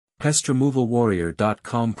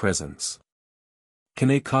PestRemovalWarrior.com presents.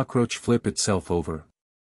 Can a cockroach flip itself over?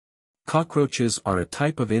 Cockroaches are a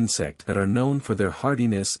type of insect that are known for their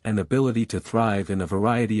hardiness and ability to thrive in a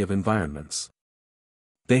variety of environments.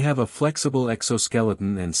 They have a flexible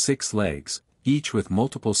exoskeleton and 6 legs, each with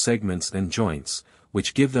multiple segments and joints,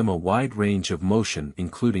 which give them a wide range of motion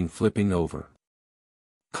including flipping over.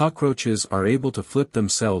 Cockroaches are able to flip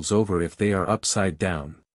themselves over if they are upside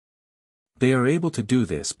down. They are able to do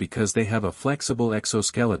this because they have a flexible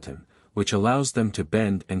exoskeleton, which allows them to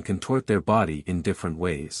bend and contort their body in different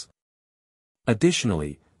ways.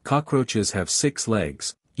 Additionally, cockroaches have 6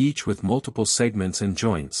 legs, each with multiple segments and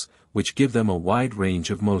joints, which give them a wide range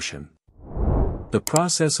of motion. The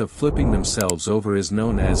process of flipping themselves over is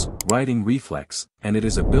known as riding reflex, and it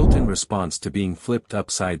is a built-in response to being flipped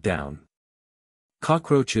upside down.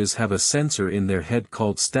 Cockroaches have a sensor in their head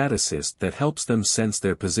called statocyst that helps them sense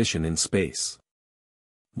their position in space.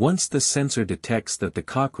 Once the sensor detects that the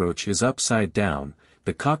cockroach is upside down,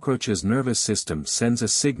 the cockroach's nervous system sends a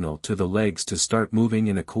signal to the legs to start moving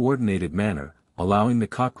in a coordinated manner, allowing the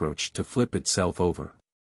cockroach to flip itself over.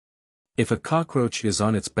 If a cockroach is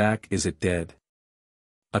on its back, is it dead?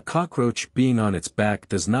 A cockroach being on its back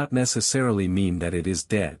does not necessarily mean that it is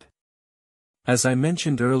dead. As I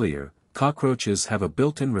mentioned earlier, cockroaches have a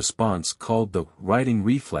built-in response called the riding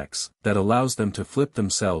reflex that allows them to flip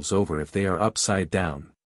themselves over if they are upside down.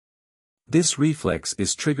 This reflex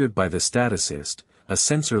is triggered by the statocyst, a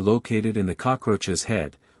sensor located in the cockroach's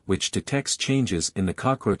head, which detects changes in the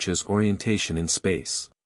cockroach's orientation in space.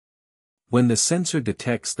 When the sensor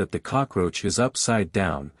detects that the cockroach is upside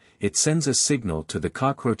down, it sends a signal to the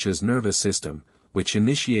cockroach's nervous system, which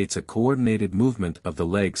initiates a coordinated movement of the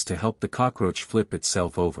legs to help the cockroach flip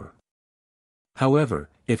itself over. However,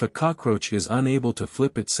 if a cockroach is unable to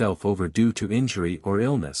flip itself over due to injury or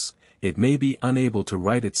illness, it may be unable to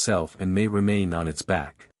right itself and may remain on its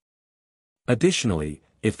back. Additionally,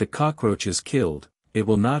 if the cockroach is killed, it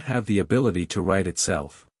will not have the ability to right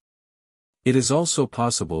itself. It is also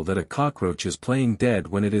possible that a cockroach is playing dead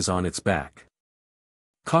when it is on its back.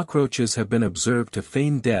 Cockroaches have been observed to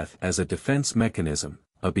feign death as a defense mechanism,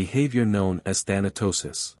 a behavior known as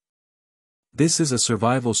thanatosis. This is a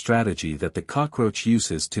survival strategy that the cockroach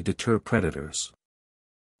uses to deter predators.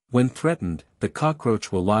 When threatened, the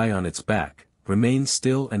cockroach will lie on its back, remain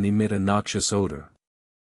still and emit a noxious odor.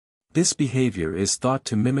 This behavior is thought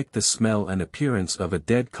to mimic the smell and appearance of a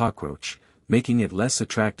dead cockroach, making it less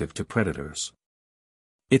attractive to predators.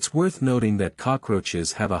 It's worth noting that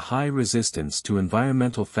cockroaches have a high resistance to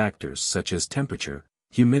environmental factors such as temperature,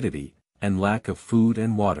 humidity, and lack of food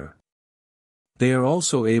and water. They are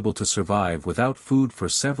also able to survive without food for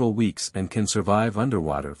several weeks and can survive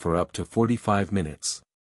underwater for up to 45 minutes.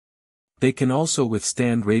 They can also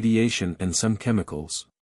withstand radiation and some chemicals.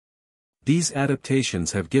 These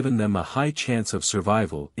adaptations have given them a high chance of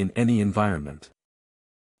survival in any environment.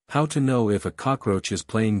 How to know if a cockroach is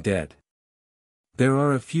playing dead? There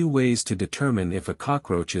are a few ways to determine if a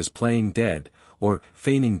cockroach is playing dead, or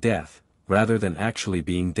feigning death, rather than actually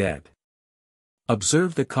being dead.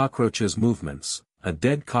 Observe the cockroach's movements. A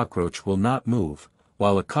dead cockroach will not move,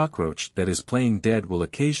 while a cockroach that is playing dead will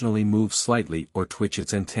occasionally move slightly or twitch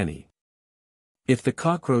its antennae. If the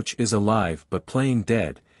cockroach is alive but playing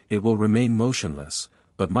dead, it will remain motionless,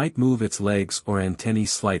 but might move its legs or antennae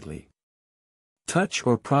slightly. Touch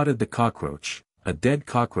or prodded the cockroach. A dead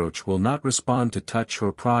cockroach will not respond to touch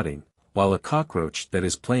or prodding, while a cockroach that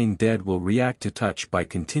is playing dead will react to touch by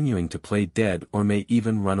continuing to play dead or may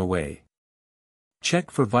even run away.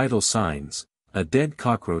 Check for vital signs. A dead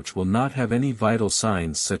cockroach will not have any vital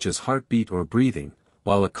signs such as heartbeat or breathing,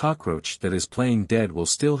 while a cockroach that is playing dead will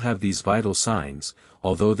still have these vital signs,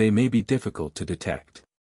 although they may be difficult to detect.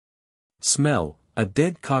 Smell. A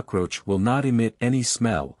dead cockroach will not emit any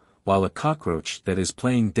smell, while a cockroach that is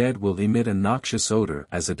playing dead will emit a noxious odor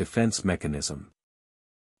as a defense mechanism.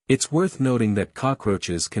 It's worth noting that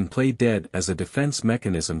cockroaches can play dead as a defense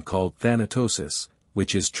mechanism called thanatosis,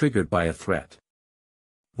 which is triggered by a threat.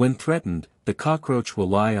 When threatened, the cockroach will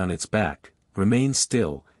lie on its back, remain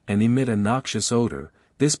still, and emit a noxious odor.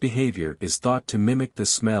 This behavior is thought to mimic the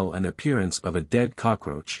smell and appearance of a dead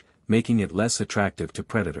cockroach, making it less attractive to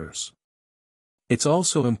predators. It's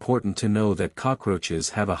also important to know that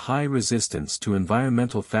cockroaches have a high resistance to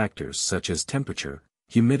environmental factors such as temperature,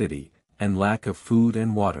 humidity, and lack of food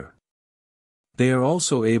and water. They are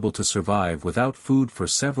also able to survive without food for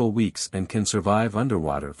several weeks and can survive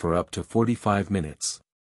underwater for up to 45 minutes.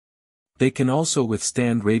 They can also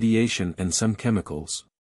withstand radiation and some chemicals.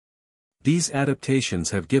 These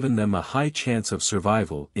adaptations have given them a high chance of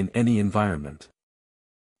survival in any environment.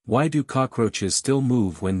 Why do cockroaches still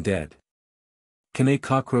move when dead? Can a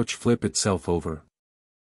cockroach flip itself over?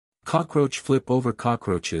 Cockroach flip-over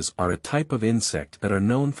cockroaches are a type of insect that are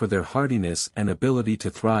known for their hardiness and ability to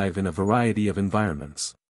thrive in a variety of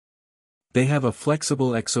environments. They have a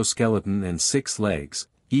flexible exoskeleton and 6 legs,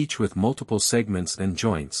 each with multiple segments and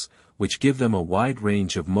joints, which give them a wide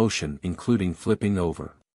range of motion including flipping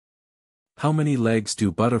over. How many legs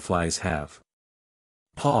do butterflies have?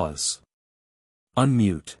 Pause.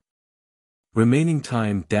 Unmute. Remaining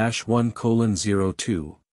time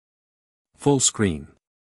 -1:02. Full screen.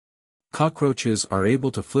 Cockroaches are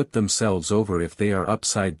able to flip themselves over if they are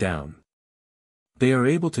upside down. They are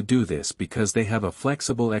able to do this because they have a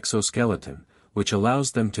flexible exoskeleton, which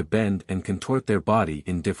allows them to bend and contort their body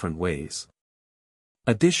in different ways.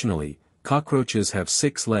 Additionally, cockroaches have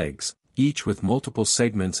 6 legs, each with multiple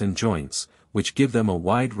segments and joints, which give them a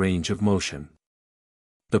wide range of motion.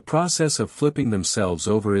 The process of flipping themselves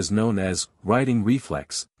over is known as riding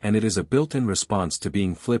reflex, and it is a built-in response to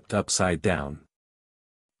being flipped upside down.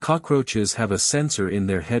 Cockroaches have a sensor in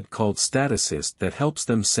their head called statocyst that helps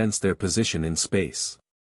them sense their position in space.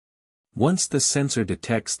 Once the sensor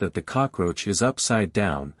detects that the cockroach is upside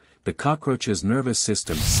down, the cockroach's nervous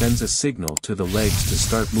system sends a signal to the legs to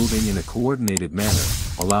start moving in a coordinated manner,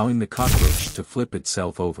 allowing the cockroach to flip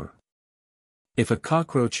itself over. If a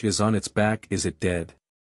cockroach is on its back, is it dead?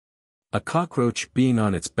 A cockroach being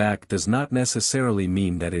on its back does not necessarily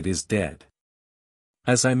mean that it is dead.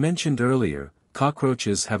 As I mentioned earlier,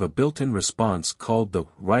 cockroaches have a built-in response called the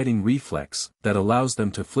riding reflex that allows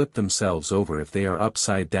them to flip themselves over if they are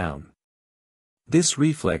upside down. This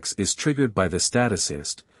reflex is triggered by the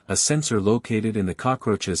statocyst, a sensor located in the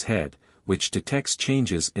cockroach's head, which detects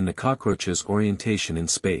changes in the cockroach's orientation in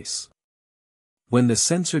space. When the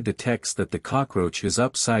sensor detects that the cockroach is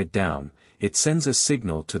upside down, it sends a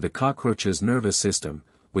signal to the cockroach's nervous system,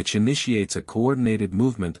 which initiates a coordinated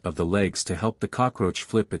movement of the legs to help the cockroach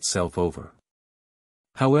flip itself over.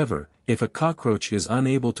 However, if a cockroach is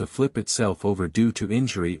unable to flip itself over due to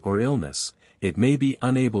injury or illness, it may be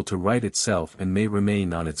unable to right itself and may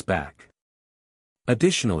remain on its back.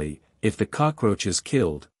 Additionally, if the cockroach is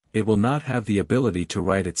killed, it will not have the ability to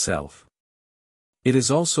right itself. It is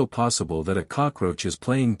also possible that a cockroach is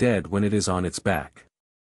playing dead when it is on its back.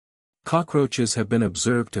 Cockroaches have been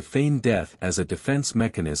observed to feign death as a defense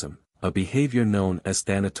mechanism, a behavior known as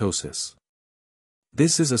thanatosis.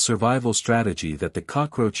 This is a survival strategy that the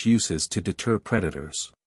cockroach uses to deter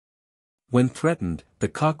predators. When threatened, the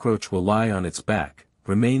cockroach will lie on its back,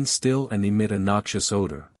 remain still and emit a noxious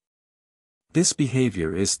odor. This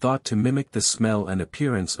behavior is thought to mimic the smell and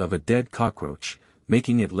appearance of a dead cockroach,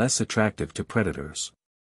 making it less attractive to predators.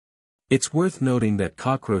 It's worth noting that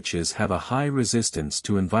cockroaches have a high resistance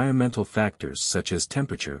to environmental factors such as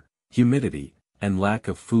temperature, humidity, and lack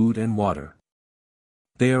of food and water.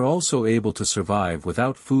 They are also able to survive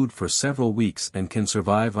without food for several weeks and can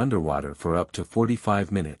survive underwater for up to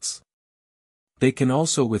 45 minutes. They can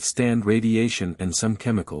also withstand radiation and some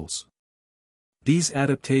chemicals. These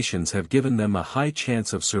adaptations have given them a high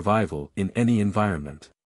chance of survival in any environment.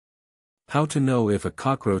 How to know if a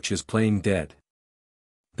cockroach is playing dead?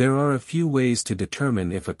 There are a few ways to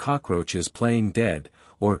determine if a cockroach is playing dead,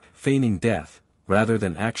 or feigning death, rather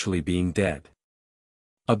than actually being dead.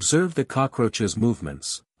 Observe the cockroach's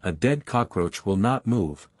movements. A dead cockroach will not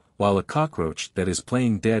move, while a cockroach that is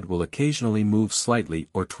playing dead will occasionally move slightly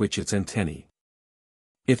or twitch its antennae.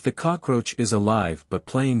 If the cockroach is alive but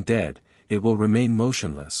playing dead, it will remain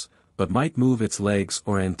motionless, but might move its legs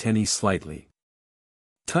or antennae slightly.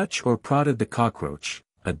 Touch or prodded the cockroach.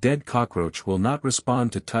 A dead cockroach will not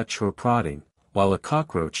respond to touch or prodding, while a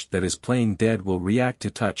cockroach that is playing dead will react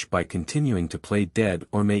to touch by continuing to play dead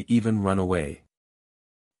or may even run away.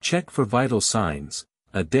 Check for vital signs.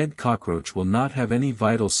 A dead cockroach will not have any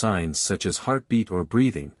vital signs such as heartbeat or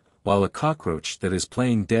breathing, while a cockroach that is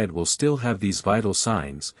playing dead will still have these vital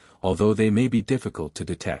signs, although they may be difficult to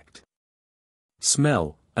detect.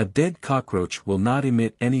 Smell. A dead cockroach will not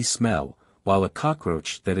emit any smell, while a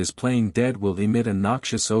cockroach that is playing dead will emit a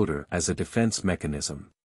noxious odor as a defense mechanism.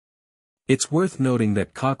 It's worth noting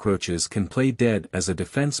that cockroaches can play dead as a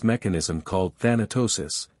defense mechanism called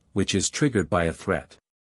thanatosis, which is triggered by a threat.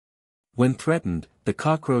 When threatened, the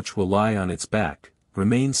cockroach will lie on its back,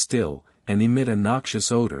 remain still, and emit a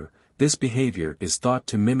noxious odor. This behavior is thought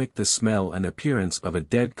to mimic the smell and appearance of a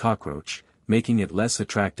dead cockroach, making it less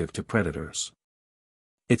attractive to predators.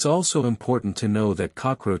 It's also important to know that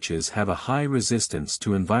cockroaches have a high resistance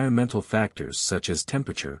to environmental factors such as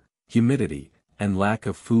temperature, humidity, and lack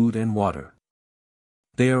of food and water.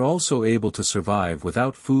 They are also able to survive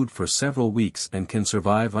without food for several weeks and can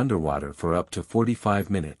survive underwater for up to 45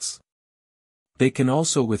 minutes. They can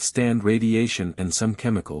also withstand radiation and some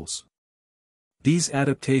chemicals. These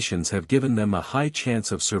adaptations have given them a high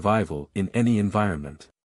chance of survival in any environment.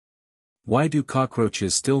 Why do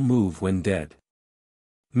cockroaches still move when dead?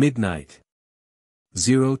 Midnight.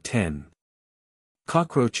 0:10.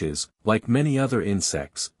 Cockroaches, like many other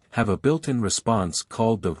insects, have a built-in response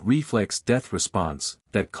called the reflex death response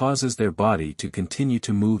that causes their body to continue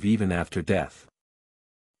to move even after death.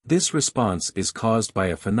 This response is caused by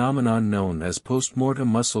a phenomenon known as postmortem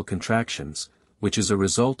muscle contractions, which is a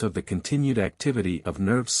result of the continued activity of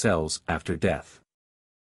nerve cells after death.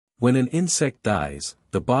 When an insect dies,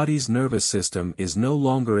 the body's nervous system is no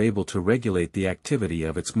longer able to regulate the activity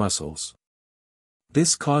of its muscles.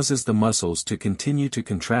 This causes the muscles to continue to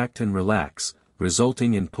contract and relax,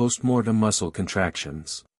 resulting in postmortem muscle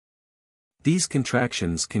contractions. These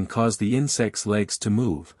contractions can cause the insect's legs to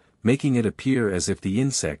move, making it appear as if the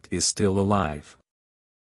insect is still alive.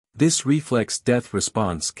 This reflex death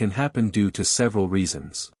response can happen due to several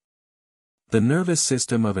reasons. The nervous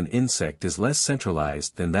system of an insect is less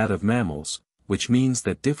centralized than that of mammals, which means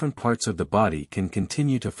that different parts of the body can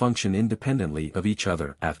continue to function independently of each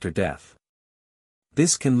other after death.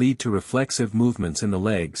 This can lead to reflexive movements in the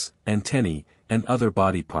legs, antennae, and other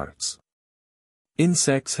body parts.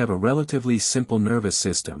 Insects have a relatively simple nervous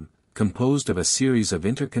system, composed of a series of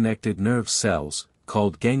interconnected nerve cells,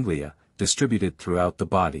 called ganglia, distributed throughout the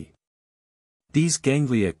body. These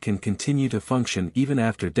ganglia can continue to function even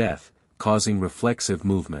after death, causing reflexive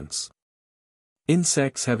movements.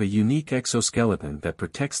 Insects have a unique exoskeleton that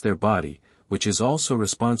protects their body, which is also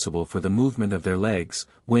responsible for the movement of their legs,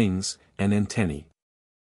 wings, and antennae.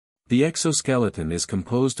 The exoskeleton is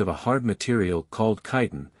composed of a hard material called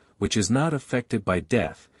chitin, which is not affected by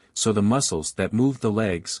death, so the muscles that move the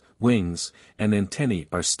legs, wings, and antennae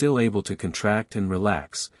are still able to contract and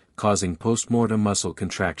relax, causing postmortem muscle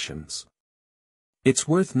contractions. It's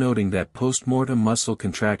worth noting that postmortem muscle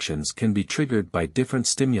contractions can be triggered by different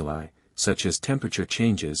stimuli, such as temperature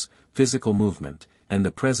changes, physical movement, and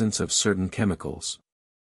the presence of certain chemicals.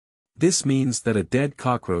 This means that a dead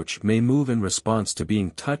cockroach may move in response to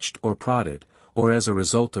being touched or prodded, or as a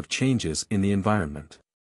result of changes in the environment.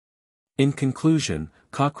 In conclusion,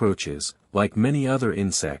 cockroaches, like many other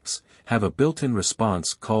insects, have a built-in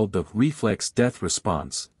response called the reflex death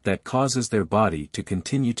response that causes their body to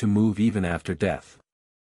continue to move even after death.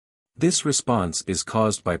 This response is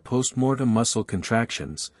caused by postmortem muscle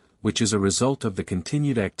contractions, which is a result of the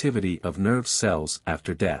continued activity of nerve cells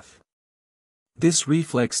after death. This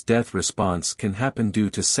reflex death response can happen due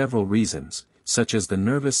to several reasons, such as the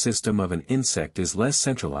nervous system of an insect is less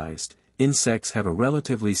centralized. Insects have a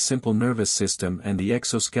relatively simple nervous system and the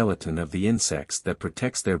exoskeleton of the insects that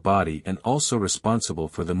protects their body and also responsible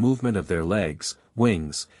for the movement of their legs,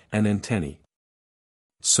 wings, and antennae.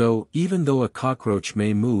 So, even though a cockroach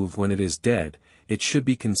may move when it is dead, it should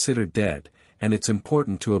be considered dead, and it's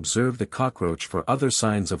important to observe the cockroach for other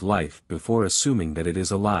signs of life before assuming that it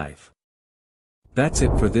is alive. That's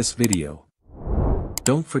it for this video.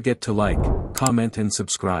 Don't forget to like, comment and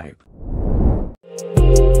subscribe.